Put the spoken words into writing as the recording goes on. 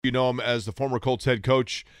You know him as the former Colts head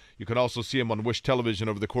coach. You can also see him on Wish Television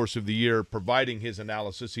over the course of the year, providing his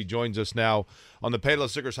analysis. He joins us now on the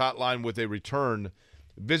Payless Liquors Hotline with a return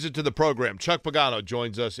visit to the program. Chuck Pagano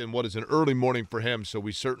joins us in what is an early morning for him, so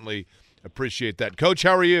we certainly appreciate that. Coach,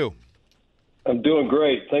 how are you? I'm doing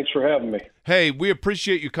great. Thanks for having me. Hey, we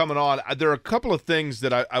appreciate you coming on. There are a couple of things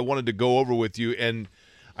that I wanted to go over with you, and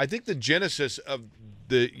I think the genesis of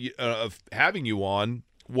having you on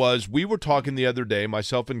was we were talking the other day,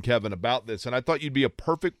 myself and Kevin, about this, and I thought you'd be a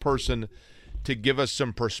perfect person to give us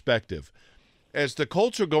some perspective. As the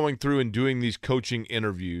Colts are going through and doing these coaching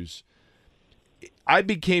interviews, I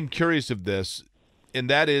became curious of this, and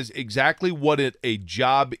that is exactly what a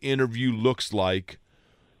job interview looks like,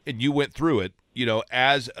 and you went through it,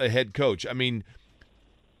 as a head coach. I mean,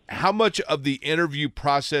 how much of the interview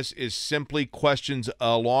process is simply questions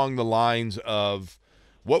along the lines of,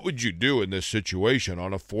 what would you do in this situation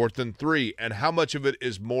on a 4th and 3? And how much of it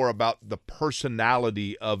is more about the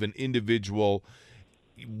personality of an individual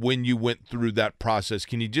when you went through that process?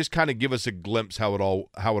 Can you just kind of give us a glimpse how it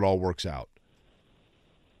all works out?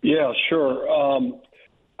 Yeah, sure.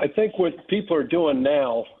 I think what people are doing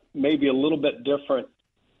now may be a little bit different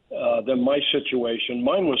than my situation.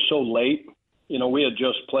 Mine was so late. We had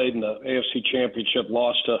just played in the AFC Championship,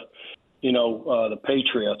 lost to, the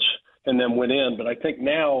Patriots, and then went in. But I think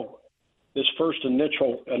now this first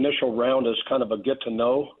initial round is kind of a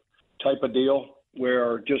get-to-know type of deal,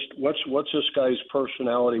 where just what's this guy's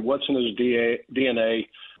personality, what's in his DNA,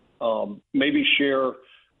 maybe share,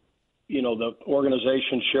 the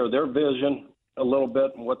organization share their vision a little bit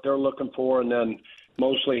and what they're looking for, and then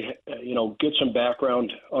mostly, get some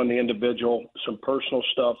background on the individual, some personal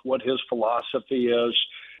stuff, what his philosophy is,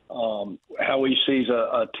 how he sees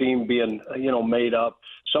a team being, made up,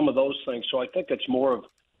 some of those things. So I think it's more of,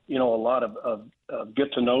 a lot of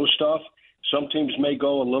get-to-know stuff. Some teams may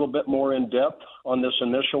go a little bit more in depth on this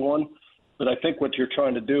initial one, but I think what you're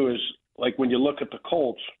trying to do is, like when you look at the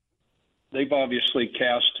Colts, they've obviously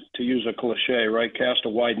to use a cliche, right, cast a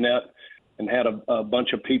wide net and had a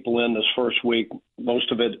bunch of people in this first week.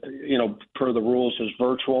 Most of it, per the rules, is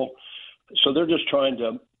virtual. So they're just trying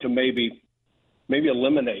to maybe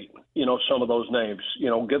eliminate, some of those names,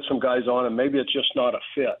 get some guys on, and maybe it's just not a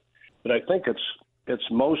fit. But I think it's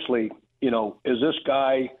mostly, is this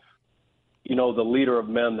guy, the leader of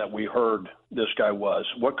men that we heard this guy was?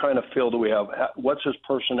 What kind of feel do we have? What's his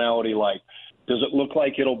personality like? Does it look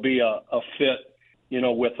like it'll be a fit,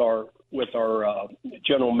 with our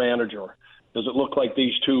general manager? Does it look like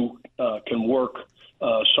these two can work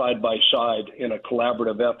side by side in a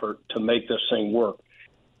collaborative effort to make this thing work?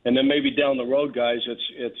 And then maybe down the road, guys,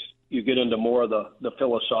 it's you get into more of the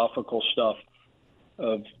philosophical stuff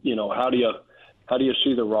of, how do you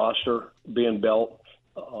see the roster being built?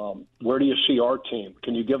 Where do you see our team?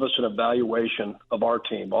 Can you give us an evaluation of our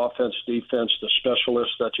team, offense, defense, the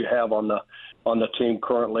specialists that you have on the team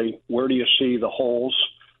currently? Where do you see the holes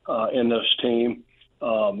in this team?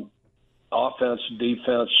 Offense,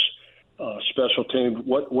 defense, special team.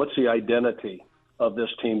 What's the identity of this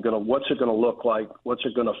team what's it gonna look like? What's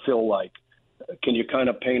it gonna feel like? Can you kind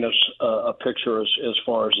of paint us a picture as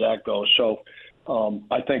far as that goes? So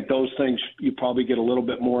I think those things you probably get a little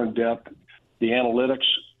bit more in depth. The analytics,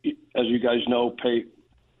 as you guys know, play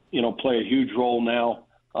a huge role now,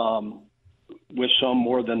 with some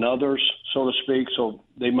more than others, so to speak. So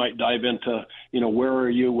they might dive into, where are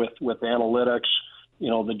you with analytics?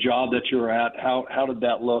 The job that you're at, how did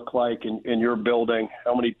that look like in your building?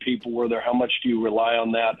 How many people were there? How much do you rely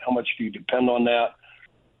on that? How much do you depend on that?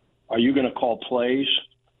 Are you going to call plays?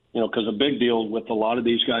 Because a big deal with a lot of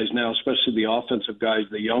these guys now, especially the offensive guys,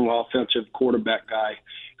 the young offensive quarterback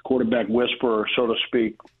whisperer, so to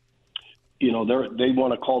speak, they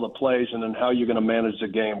want to call the plays, and then how are you going to manage the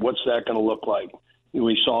game? What's that going to look like?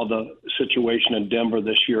 We saw the situation in Denver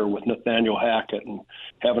this year with Nathaniel Hackett and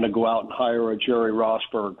having to go out and hire a Jerry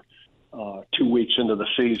Rosberg 2 weeks into the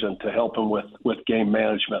season to help him with game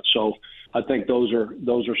management. So I think those are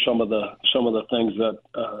some of the things that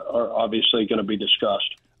are obviously going to be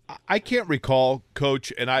discussed. I can't recall,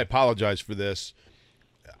 Coach, and I apologize for this.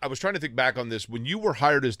 I was trying to think back on this. When you were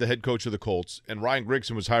hired as the head coach of the Colts and Ryan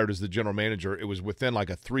Grigson was hired as the general manager, it was within like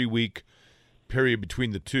a 3-week period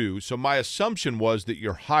between the two. So my assumption was that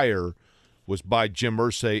your hire was by Jim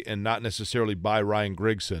Irsay and not necessarily by Ryan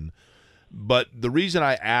Grigson. But the reason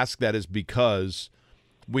I ask that is because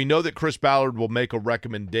we know that Chris Ballard will make a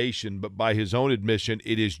recommendation, but by his own admission,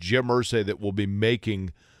 it is Jim Irsay that will be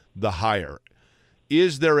making the hire.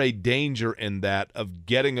 Is there a danger in that of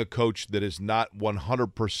getting a coach that is not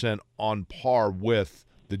 100% on par with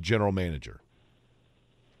the general manager?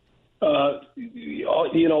 Always.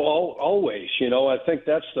 I think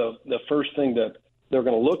that's the first thing that they're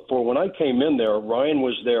going to look for. When I came in there, Ryan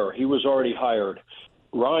was there. He was already hired.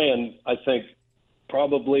 Ryan, I think,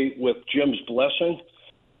 probably with Jim's blessing,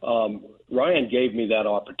 Ryan gave me that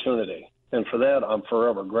opportunity, and for that I'm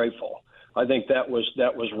forever grateful. I think that was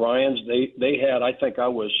Ryan's. They had. I think I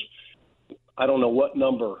don't know what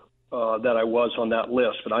number that I was on that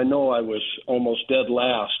list, but I know I was almost dead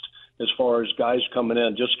last as far as guys coming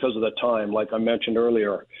in, just because of the time. Like I mentioned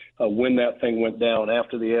earlier, when that thing went down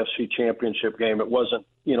after the AFC Championship game, it wasn't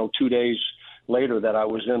 2 days later that I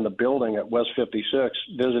was in the building at West 56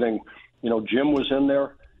 visiting. Jim was in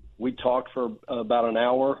there. We talked for about an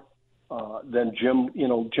hour. Then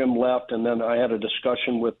Jim left, and then I had a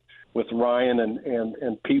discussion with Ryan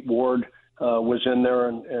and Pete Ward was in there,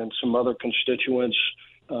 and some other constituents,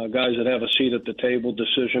 guys that have a seat at the table,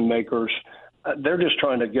 decision makers. They're just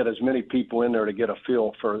trying to get as many people in there to get a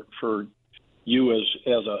feel for you as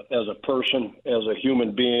a person, as a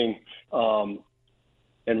human being,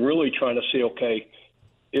 and really trying to see, okay,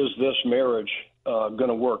 is this marriage going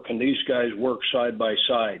to work? Can these guys work side by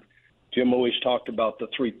side? Jim always talked about the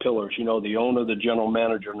three pillars, the owner, the general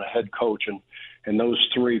manager, and the head coach, and those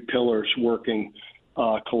three pillars working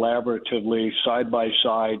collaboratively, side by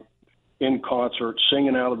side, in concert,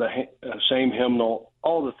 singing out of the same hymnal,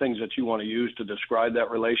 all the things that you want to use to describe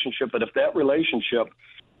that relationship. But if that relationship,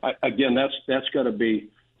 again, that's got to be,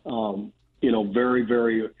 very,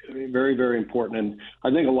 very, very, very important. And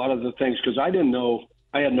I think a lot of the things, because I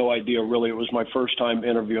had no idea really. It was my first time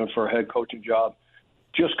interviewing for a head coaching job,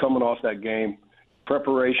 just coming off that game.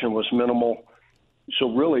 Preparation was minimal.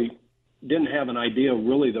 So really didn't have an idea of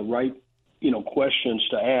really the right, questions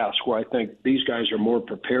to ask, where I think these guys are more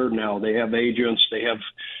prepared now. They have agents. They have,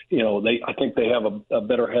 I think they have a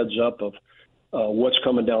better heads up of what's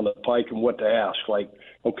coming down the pike and what to ask. Like,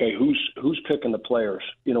 okay, who's picking the players,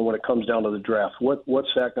 when it comes down to the draft? What's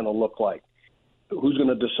that going to look like? Who's going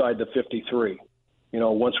to decide the 53?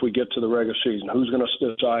 Once we get to the regular season, who's going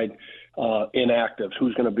to decide inactives?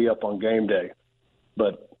 Who's going to be up on game day?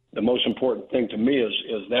 But the most important thing to me is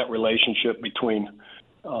that relationship between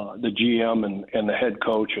the GM and the head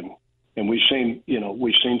coach, and we've seen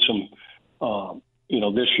some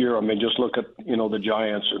this year. I mean, just look at the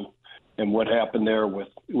Giants and what happened there with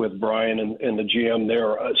Brian and the GM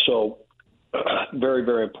there. So very,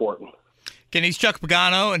 very important. Again, he's Chuck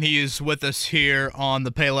Pagano, and he is with us here on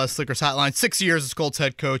the Payless Liquors Hotline. 6 years as Colts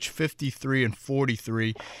head coach,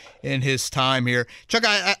 53-43 in his time here. Chuck,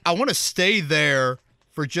 I want to stay there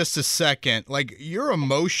for just a second. Like, your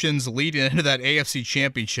emotions leading into that AFC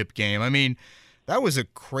Championship game. I mean, that was a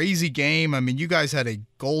crazy game. I mean, you guys had a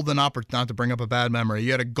golden opportunity, not to bring up a bad memory,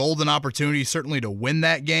 you had a golden opportunity certainly to win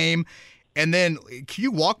that game. And then can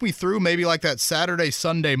you walk me through maybe like that Saturday,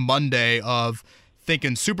 Sunday, Monday of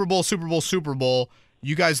thinking Super Bowl, Super Bowl, Super Bowl,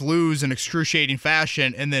 you guys lose in excruciating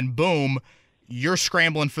fashion, and then boom, you're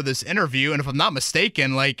scrambling for this interview. And if I'm not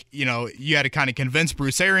mistaken, you had to kind of convince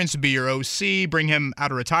Bruce Arians to be your OC, bring him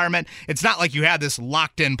out of retirement. It's not like you had this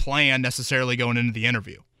locked-in plan necessarily going into the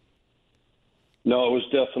interview. No, it was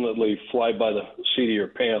definitely fly by the seat of your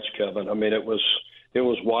pants, Kevin. I mean, it was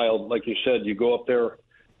wild. Like you said, you go up there,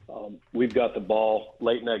 we've got the ball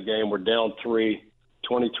late in that game. We're down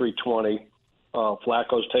 23-20.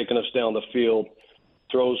 Flacco's taking us down the field,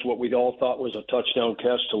 throws what we all thought was a touchdown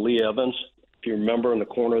catch to Lee Evans, if you remember, in the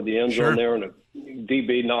corner of the end zone there, and the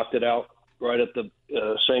DB knocked it out right at the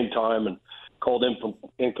same time and called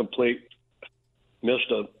incomplete, missed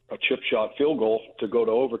a chip shot field goal to go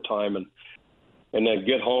to overtime, and then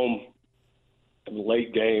get home in the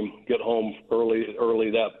late game, get home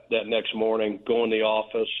early that next morning, go in the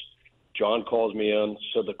office. John calls me in,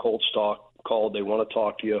 said the Colts called, they want to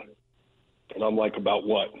talk to you. And I'm like, about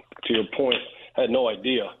what? To your point, I had no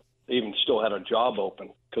idea they even still had a job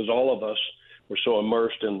open, because all of us were so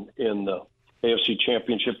immersed in the AFC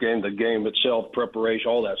Championship game, the game itself, preparation,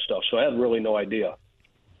 all that stuff. So I had really no idea.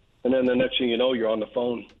 And then the next thing you know, you're on the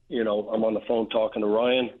phone. I'm on the phone talking to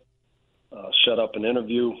Ryan, set up an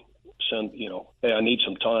interview, hey, I need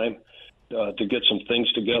some time to get some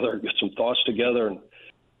things together, get some thoughts together. And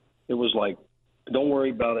it was like, don't worry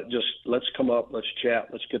about it. Just let's come up, let's chat,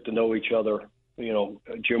 let's get to know each other.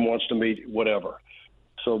 Jim wants to meet, whatever.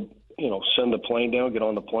 So, send the plane down, get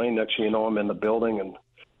on the plane. Next thing you know, I'm in the building, and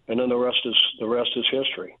then the rest is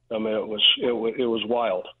history. I mean, it was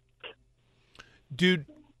wild. Do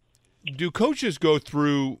coaches go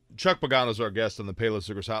through? Chuck Pagano is our guest on the Payless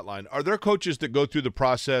Liquors Hotline. Are there coaches that go through the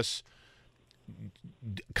process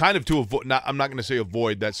kind of to avoid, I'm not going to say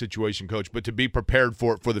avoid that situation, Coach, but to be prepared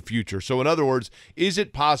for the future? So in other words, is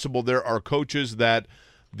it possible there are coaches that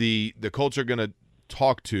the Colts are going to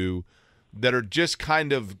talk to that are just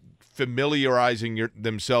kind of familiarizing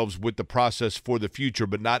themselves with the process for the future,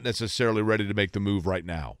 but not necessarily ready to make the move right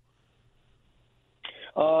now?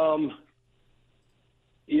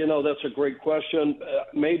 That's a great question.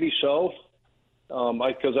 Maybe so.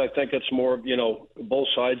 Because I think it's more, both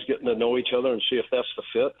sides getting to know each other and see if that's the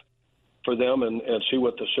fit for them and see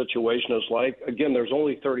what the situation is like. Again, there's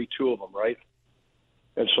only 32 of them, right?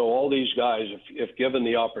 And so all these guys, if given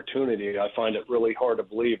the opportunity, I find it really hard to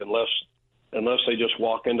believe unless they just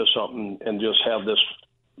walk into something and just have this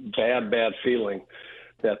bad feeling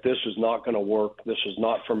that this is not going to work. This is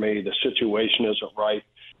not for me. The situation isn't right.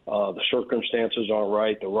 The circumstances aren't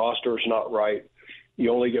right. The roster is not right.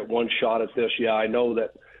 You only get one shot at this. Yeah, I know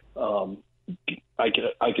that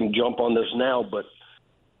I can jump on this now, but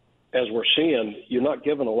as we're seeing, you're not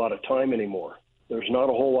given a lot of time anymore. There's not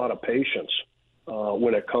a whole lot of patience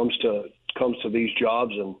when it comes to these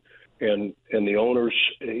jobs and the owners.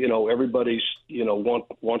 Everybody's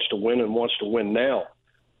wants to win and wants to win now.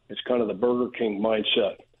 It's kind of the Burger King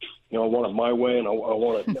mindset. I want it my way, and I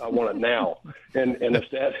want it now. And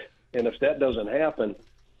if that doesn't happen,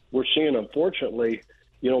 we're seeing, unfortunately,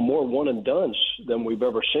 more one and dones than we've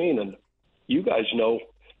ever seen. And you guys know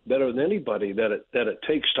better than anybody that it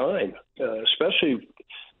takes time, especially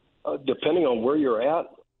depending on where you're at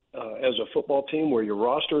as a football team, where your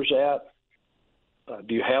roster's at.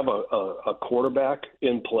 Do you have a quarterback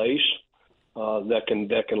in place that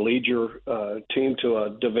can lead your team to a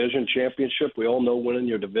division championship? We all know winning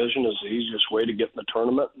your division is the easiest way to get in the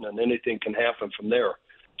tournament, and then anything can happen from there.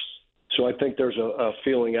 So I think there's a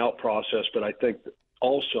feeling out process, but I think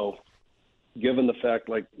also, given the fact,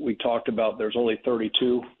 like we talked about, there's only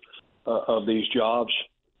 32 of these jobs,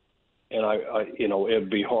 and I'd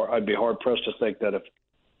be hard pressed to think that if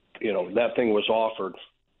that thing was offered,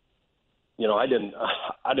 I didn't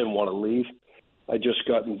want to leave. I just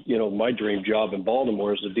got my dream job in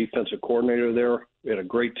Baltimore as the defensive coordinator there. We had a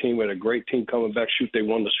great team. We had a great team coming back. Shoot, they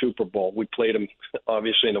won the Super Bowl. We played them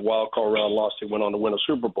obviously in the wild card round, lost. They went on to win a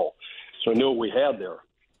Super Bowl. So I knew what we had there.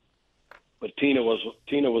 But Tina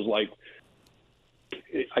was like,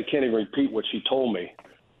 I can't even repeat what she told me.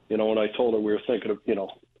 When I told her we were thinking of,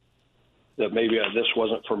 that maybe this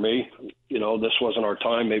wasn't for me. This wasn't our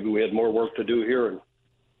time. Maybe we had more work to do here. And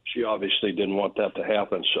she obviously didn't want that to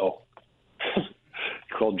happen. So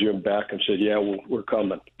called Jim back and said, yeah, we're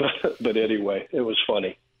coming. But anyway, it was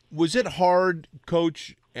funny. Was it hard,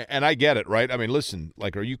 Coach? And I get it, right? I mean, listen,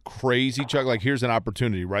 are you crazy, Chuck? Here's an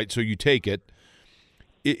opportunity, right? So you take it.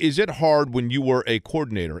 Is it hard when you were a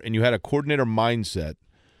coordinator and you had a coordinator mindset,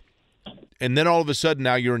 and then all of a sudden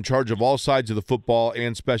now you're in charge of all sides of the football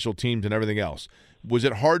and special teams and everything else? Was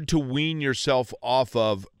it hard to wean yourself off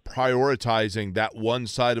of prioritizing that one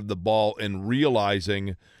side of the ball and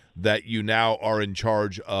realizing that you now are in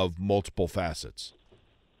charge of multiple facets?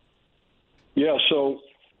 Yeah, so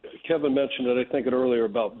Kevin mentioned it, I think earlier,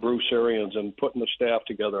 about Bruce Arians and putting the staff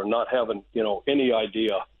together and not having, any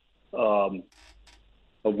idea of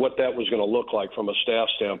what that was going to look like from a staff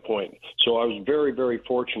standpoint. So I was very, very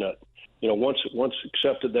fortunate. Once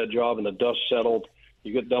accepted that job and the dust settled,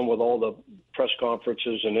 you get done with all the press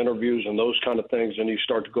conferences and interviews and those kind of things, and you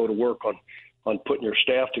start to go to work on putting your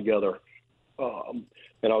staff together.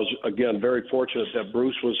 And I was, again, very fortunate that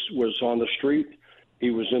Bruce was on the street.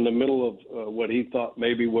 He was in the middle of what he thought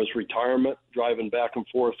maybe was retirement, driving back and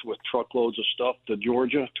forth with truckloads of stuff to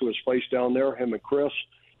Georgia, to his place down there, him and Chris.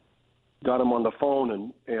 Got him on the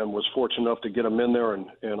phone and was fortunate enough to get him in there and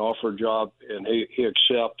offer a job, and he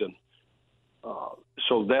accepted. And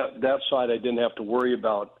so that side I didn't have to worry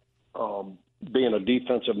about, being a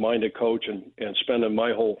defensive-minded coach and spending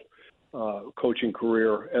my whole coaching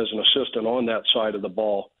career as an assistant on that side of the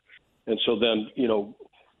ball. And so then,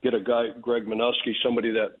 get a guy, Greg Minuski,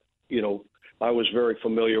 somebody that, I was very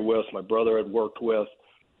familiar with, my brother had worked with,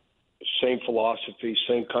 same philosophy,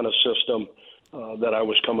 same kind of system that I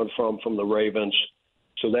was coming from the Ravens.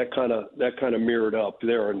 So that kind of mirrored up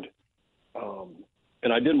there. And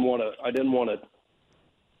I didn't want to,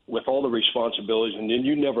 with all the responsibilities, and then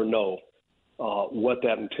you never know what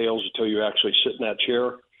that entails until you actually sit in that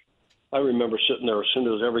chair. I remember sitting there as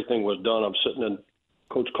soon as everything was done. I'm sitting in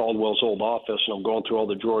Coach Caldwell's old office, and I'm going through all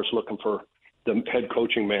the drawers looking for the head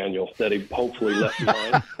coaching manual that he hopefully left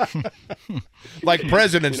behind. Like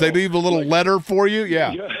presidents, they leave a little letter for you.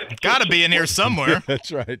 Yeah. Got to be in here somewhere.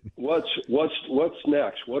 That's right. What's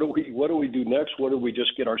next? What do we do next? What do we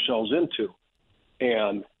just get ourselves into?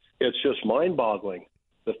 And it's just mind-boggling,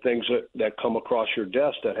 the things that come across your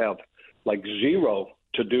desk that have zero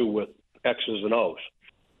to do with X's and O's.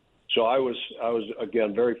 So I was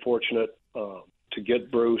again very fortunate to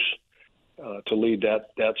get Bruce to lead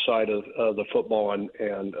that side of the football,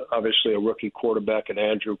 and obviously a rookie quarterback and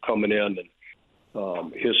Andrew coming in,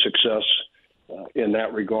 and his success in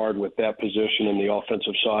that regard with that position in the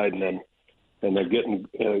offensive side, and then getting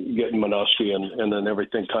Manusky, and then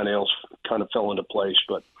everything kind of fell into place.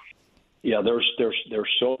 But yeah, there's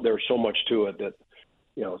so much to it that,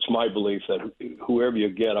 you know, it's my belief that whoever you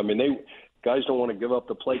get, I mean, guys don't want to give up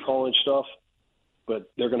the play calling stuff,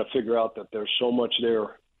 but they're going to figure out that there's so much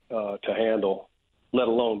there to handle, let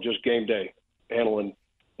alone just game day handling.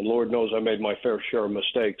 And Lord knows I made my fair share of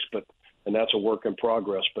mistakes, and that's a work in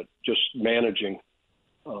progress. But just managing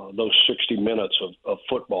those 60 minutes of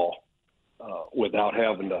football without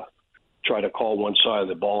having to try to call one side of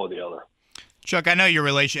the ball or the other. Chuck, I know your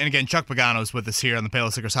relation, and again, Chuck Pagano is with us here on the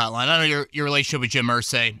Payless Liquors Hotline. I know your relationship with Jim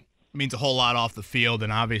Irsay means a whole lot off the field,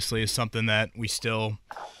 and obviously is something that we still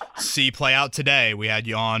see play out today. We had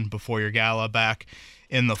you on before your gala back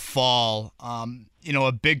in the fall. You know,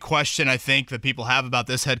 a big question I think that people have about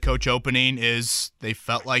this head coach opening is they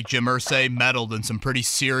felt like Jim Irsay meddled in some pretty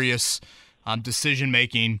serious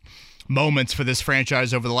decision-making moments for this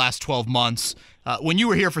franchise over the last 12 months. When you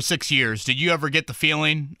were here for 6 years, did you ever get the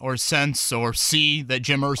feeling or sense or see that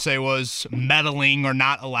Jim Irsay was meddling or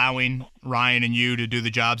not allowing Ryan and you to do the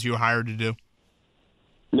jobs you were hired to do?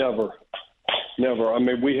 Never. I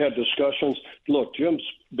mean, we had discussions. Look, Jim's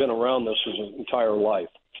been around this his entire life,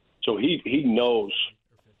 so he knows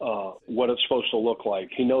what it's supposed to look like.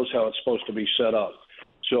 He knows how it's supposed to be set up.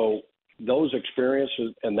 So those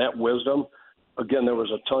experiences and that wisdom, again, there was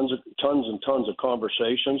tons and tons of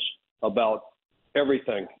conversations about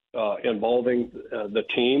everything involving the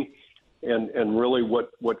team, and really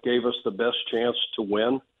what gave us the best chance to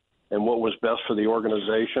win and what was best for the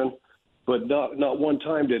organization. But not one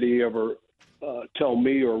time did he ever tell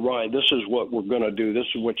me or Ryan, this is what we're going to do, this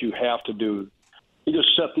is what you have to do. He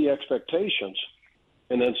just set the expectations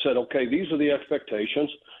and then said, okay, these are the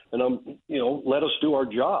expectations, and let us do our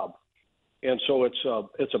job. And so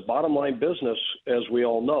it's a bottom line business, as we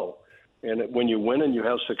all know. And when you win and you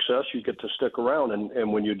have success, you get to stick around.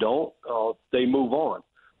 And when you don't, they move on.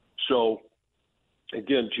 So,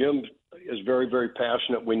 again, Jim is very, very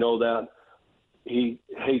passionate. We know that. He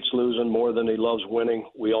hates losing more than he loves winning.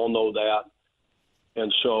 We all know that.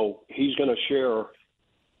 And so he's going to share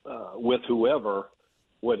with whoever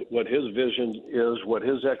what his vision is, what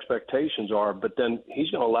his expectations are, but then he's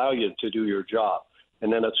going to allow you to do your job.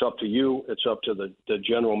 And then it's up to you. It's up to the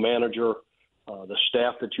general manager, the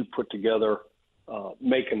staff that you put together,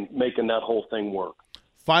 making that whole thing work.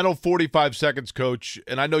 Final 45 seconds, Coach,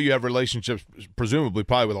 and I know you have relationships, presumably,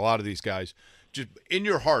 probably with a lot of these guys. Just in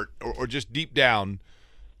your heart or just deep down,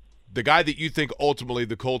 the guy that you think ultimately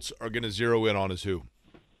the Colts are going to zero in on is who?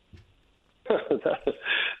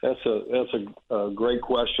 That's a great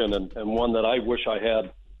question, and one that I wish I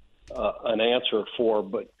had an answer for,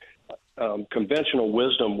 but conventional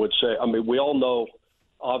wisdom would say, I mean, we all know,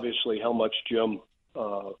 obviously, how much Jim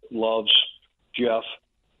loves Jeff.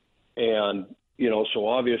 And, so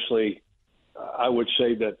obviously I would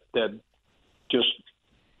say that just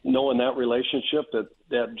knowing that relationship,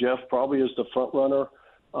 that Jeff probably is the front runner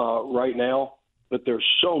right now. But there's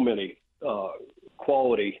so many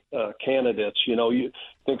quality candidates. You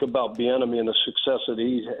think about Bieniemy and the success that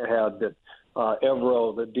he's had, that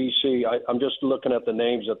Evero, the DC. I'm just looking at the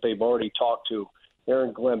names that they've already talked to.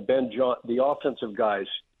 Aaron Glenn, Ben John, the offensive guys.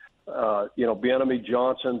 Bieniemy,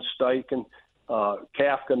 Johnson, Steichen,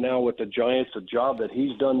 Kafka now with the Giants, the job that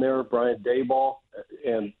he's done there. Brian Daboll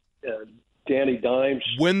and Danny Dimes.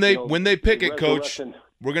 When they pick it, Coach,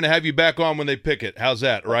 we're going to have you back on when they pick it. How's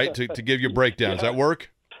that? Right, to give you a breakdown. Does that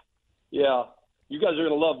work? Yeah, you guys are going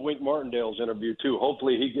to love Wink Martindale's interview too.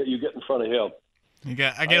 Hopefully, you get in front of him.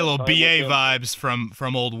 I get a little BA vibes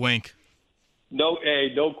from old Wink. No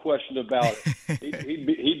question about it.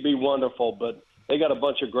 He'd be wonderful, but they got a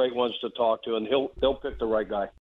bunch of great ones to talk to, and they'll pick the right guy.